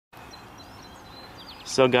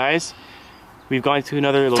So guys, we've gone to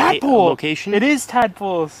another location. It is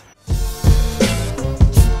tadpoles.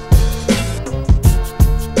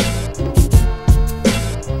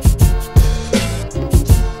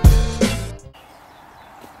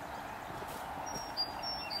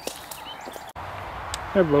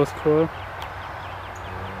 They're both cool.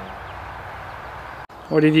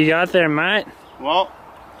 What have you got there, Matt? Well,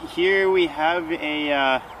 here we have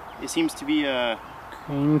a, it seems to be a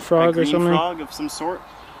green frog or something? Green frog of some sort.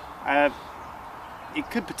 It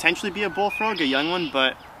could potentially be a bullfrog, a young one,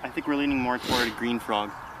 but I think we're leaning more toward a green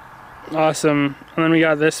frog. Awesome. And then we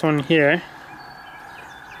got this one here.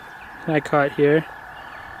 I caught here.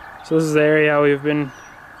 So this is the area we've been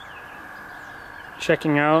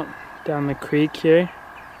checking out down the creek here.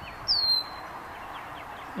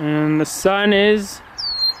 And the sun is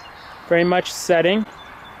very much setting.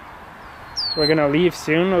 We're gonna leave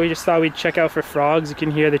soon, but we just thought we'd check out for frogs. You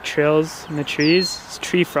can hear the trills in the trees. It's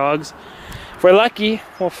tree frogs. If we're lucky,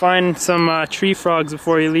 we'll find some tree frogs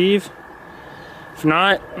before we leave. If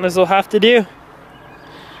not, this will have to do.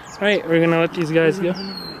 Alright, we're gonna let these guys go.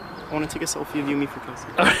 I want to take a selfie of you and me for Kelsey.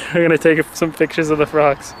 We're gonna take some pictures of the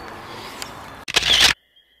frogs.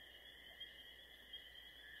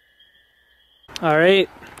 Alright,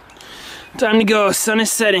 time to go. Sun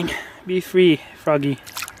is setting. Be free, froggy.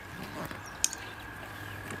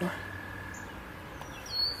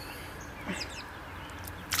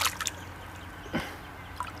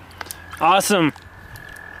 Awesome.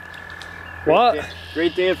 What?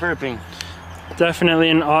 Great day of herping. Definitely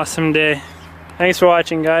an awesome day. Thanks for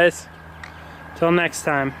watching, guys. Till next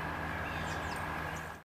time.